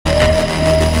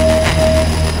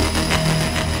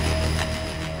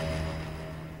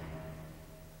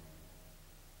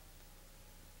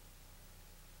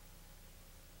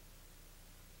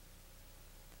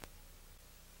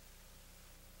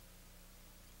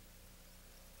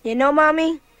You know,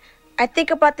 Mommy, I think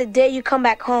about the day you come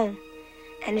back home,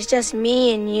 and it's just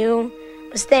me and you.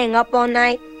 We're staying up all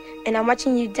night, and I'm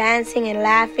watching you dancing and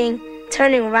laughing,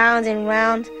 turning round and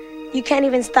round. You can't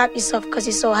even stop yourself because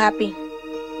you're so happy.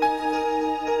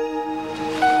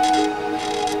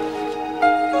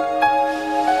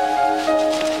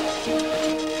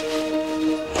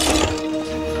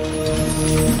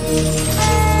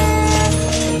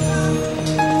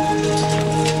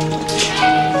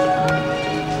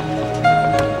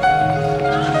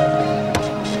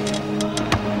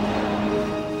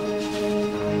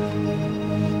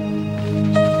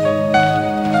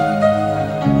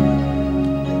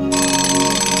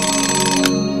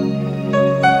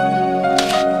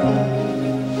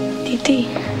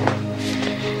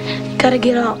 Gotta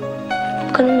get up.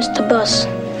 I'm gonna miss the bus.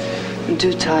 I'm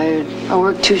too tired. I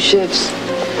work 2 shifts.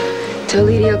 Tell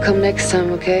Edie I'll come next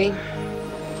time, okay?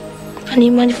 I need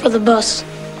money for the bus.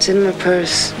 It's in my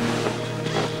purse.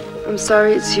 I'm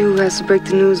sorry it's you who has to break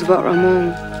the news about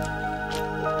Ramon.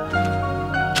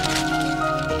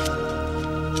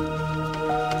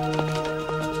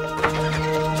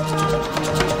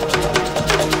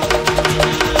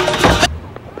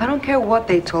 I don't care what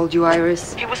they told you,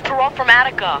 Iris. He was paroled from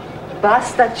Attica.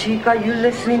 Basta, chica, you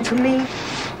listening to me?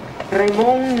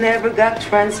 Ramon never got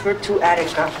transferred to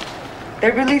Attica.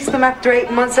 They released him after 8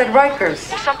 months at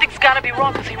Rikers. Well, something's gotta be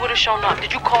wrong because he would have shown up.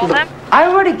 Did you call them? I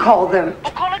already called them.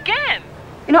 Well, call again.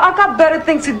 You know, I got better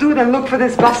things to do than look for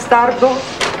this bastardo.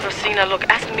 Rosina, look,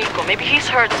 ask Miko. Maybe he's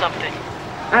heard something.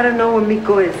 I don't know where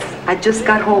Miko is. I just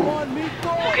got home.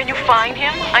 Well, can you find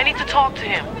him? I need to talk to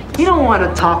him. He don't want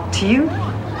to talk to you.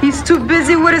 He's too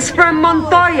busy with his friend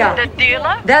Montoya. The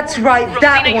dealer? That's right, Rosina,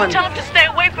 that one. you tell him to stay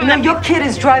away from You know, him. your kid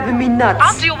is driving me nuts.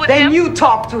 I'll deal with then him. You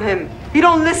talk to him. You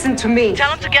don't listen to me.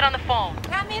 Tell him to get on the phone.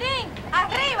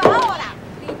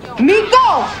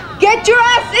 Miko, get your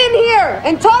ass in here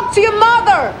and talk to your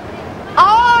mother.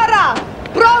 Ahora,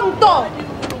 pronto.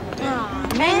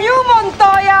 And you,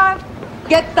 Montoya,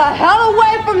 get the hell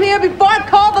away from here before I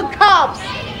call the cops.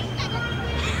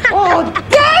 Oh,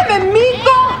 damn it,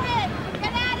 Miko.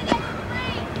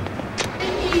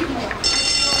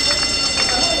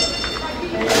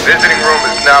 Visiting room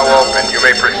is now open. You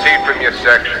may proceed from your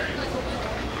section.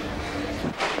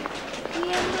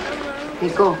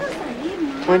 Miko,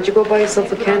 why don't you go buy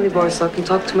yourself a candy bar so I can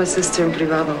talk to my sister in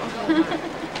privado?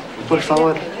 Por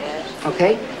favor.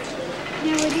 Okay?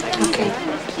 Okay.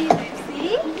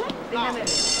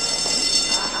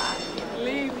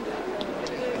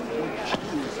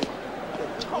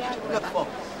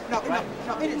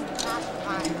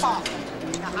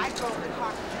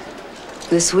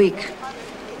 This week,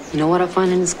 you know what I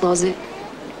find in his closet?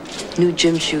 New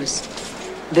gym shoes.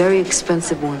 Very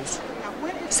expensive ones.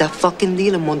 It's that fucking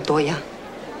dealer, Montoya.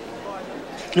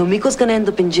 You know, Miko's gonna end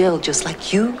up in jail just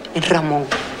like you and Ramon.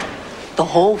 The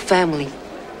whole family.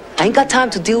 I ain't got time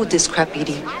to deal with this crap,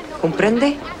 Edie.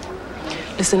 Comprende?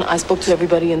 Listen, I spoke to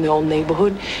everybody in the old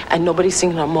neighborhood, and nobody's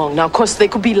seen Ramon. Now, of course, they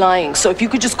could be lying, so if you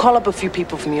could just call up a few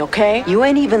people for me, okay? You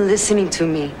ain't even listening to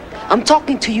me. I'm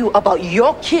talking to you about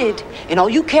your kid, and all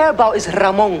you care about is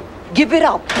Ramon. Give it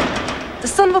up. The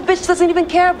son of a bitch doesn't even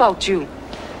care about you.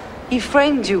 He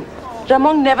framed you.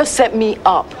 Ramon never set me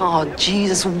up. Oh,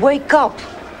 Jesus, wake up.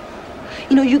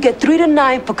 You know, you get 3 to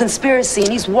 9 for conspiracy,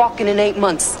 and he's walking in 8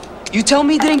 months. You tell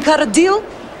me he didn't cut a deal?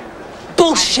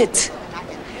 Bullshit.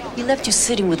 He left you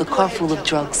sitting with a car full of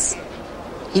drugs.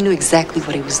 He knew exactly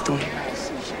what he was doing.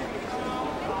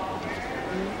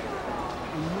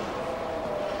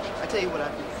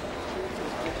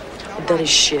 That is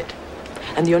shit.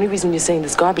 And the only reason you're saying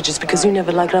this garbage is because you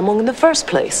never liked Ramon in the first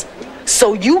place.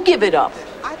 So you give it up.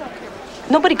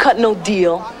 Nobody cut no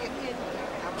deal.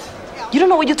 You don't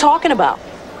know what you're talking about.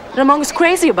 Ramon is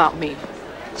crazy about me.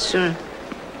 Sure.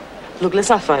 Look, let's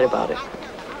not fight about it.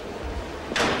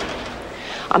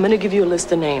 I'm gonna give you a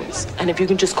list of names, and if you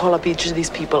can just call up each of these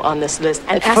people on this list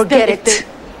and ask Forget them it.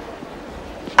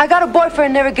 I got a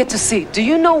boyfriend I never get to see. Do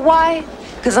you know why?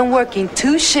 Because I'm working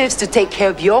 2 shifts to take care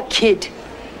of your kid.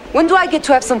 When do I get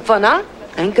to have some fun, huh?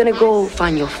 I ain't gonna go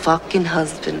find your fucking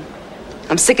husband.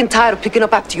 I'm sick and tired of picking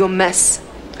up after your mess.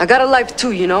 I got a life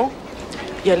too, you know?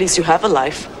 Yeah, at least you have a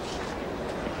life.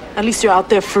 At least you're out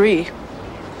there free.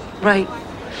 Right.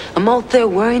 I'm out there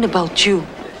worrying about you.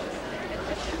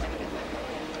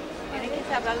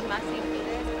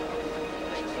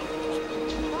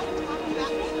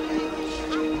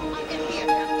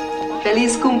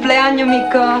 Feliz cumpleaños,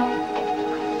 Mika.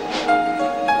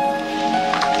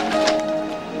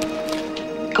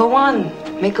 Go on,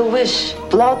 make a wish.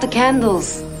 Blow out the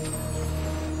candles.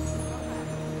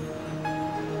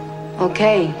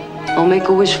 Okay, I'll make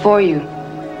a wish for you.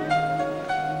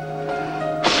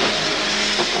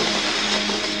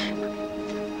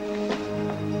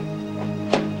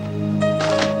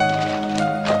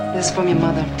 This is from your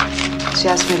mother. She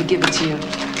asked me to give it to you.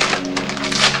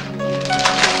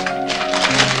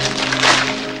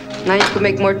 Now you can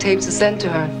make more tapes to send to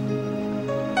her.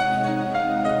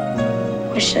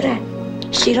 Or should I?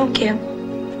 She don't care.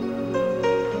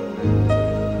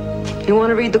 You want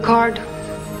to read the card?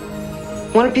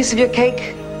 Want a piece of your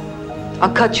cake?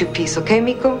 I'll cut you a piece, okay,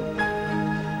 Miko?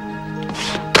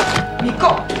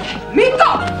 Miko!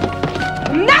 Miko!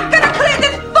 I'm not gonna clean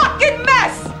this fucking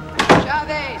mess!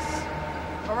 Chavez!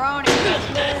 Peroni!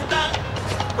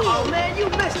 Oh, man, you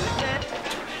missed it, man.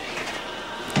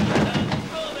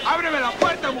 Ábreme la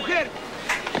puerta, mujer.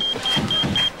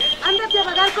 Ándate a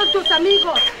vagar con tus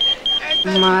amigos.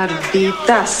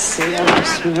 Maldita sea,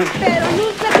 Dios mío. Pero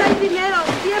nunca traes dinero,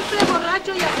 siempre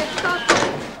borracho y apestoso.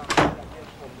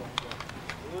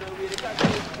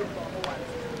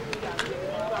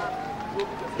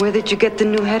 Where did you get the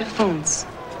new headphones?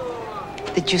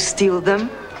 Did you steal them?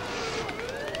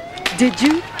 Did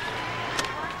you?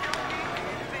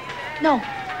 No,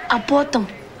 I bought them.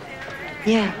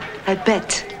 Yeah, I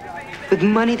bet. With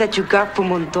money that you got from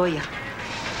Montoya.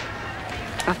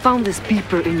 I found this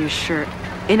beeper in your shirt,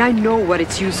 and I know what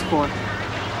it's used for.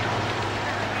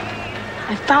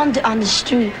 I found it on the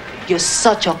street. You're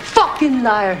such a fucking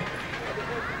liar.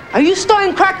 Are you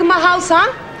storing crack in my house,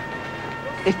 huh?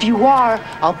 If you are,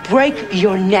 I'll break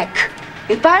your neck.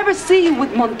 If I ever see you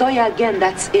with Montoya again,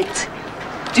 that's it.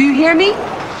 Do you hear me?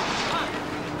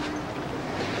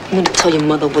 I'm gonna tell your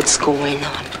mother what's going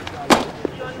on.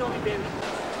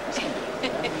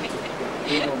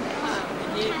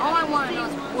 All I want to know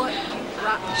is what you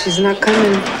dropped. She's not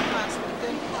coming.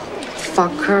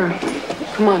 Fuck her.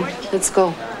 Come on, let's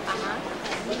go.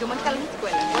 ¿Cómo está la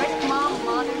escuela? Where's mom,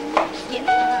 mother? ¿Quién?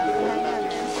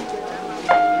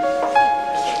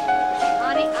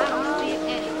 Honey, I don't see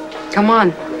any. Come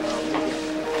on.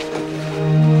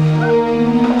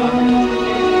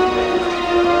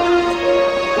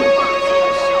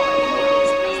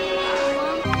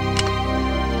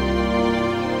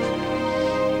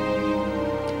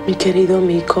 Mi querido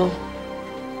Miko,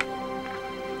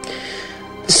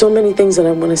 there's so many things that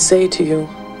I want to say to you.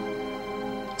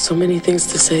 So many things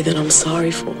to say that I'm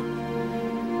sorry for.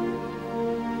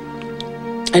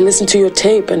 I listened to your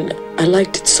tape and I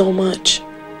liked it so much.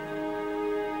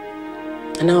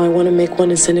 And now I want to make one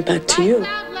and send it back to you.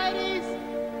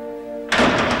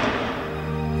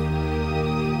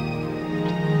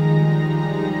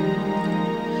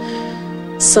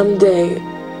 Someday,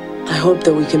 I hope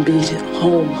that we can be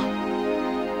home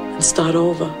and start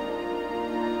over.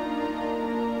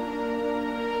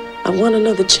 I want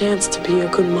another chance to be a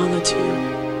good mother to you.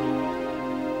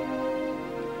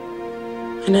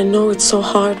 And I know it's so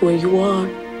hard where you are.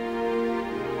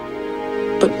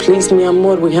 But please, mi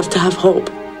amor, we have to have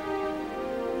hope.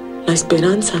 La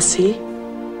esperanza, ¿sí?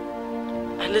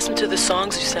 I listen to the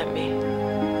songs you sent me.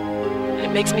 And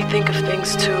it makes me think of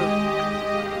things too.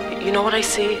 You know what I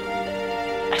see?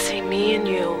 I see me and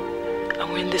you, and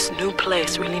we're in this new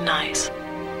place, really nice,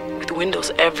 with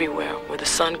windows everywhere, where the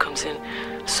sun comes in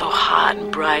so hot and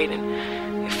bright,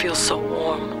 and it feels so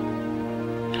warm.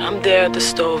 And I'm there at the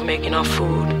stove making our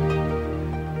food.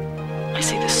 I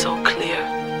see this so clear.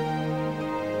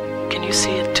 Can you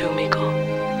see it too, Miko?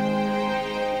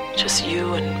 Just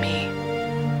you and me,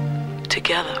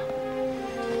 together.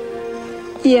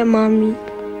 Yeah, Mommy.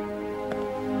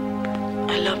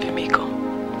 I love you, Miko.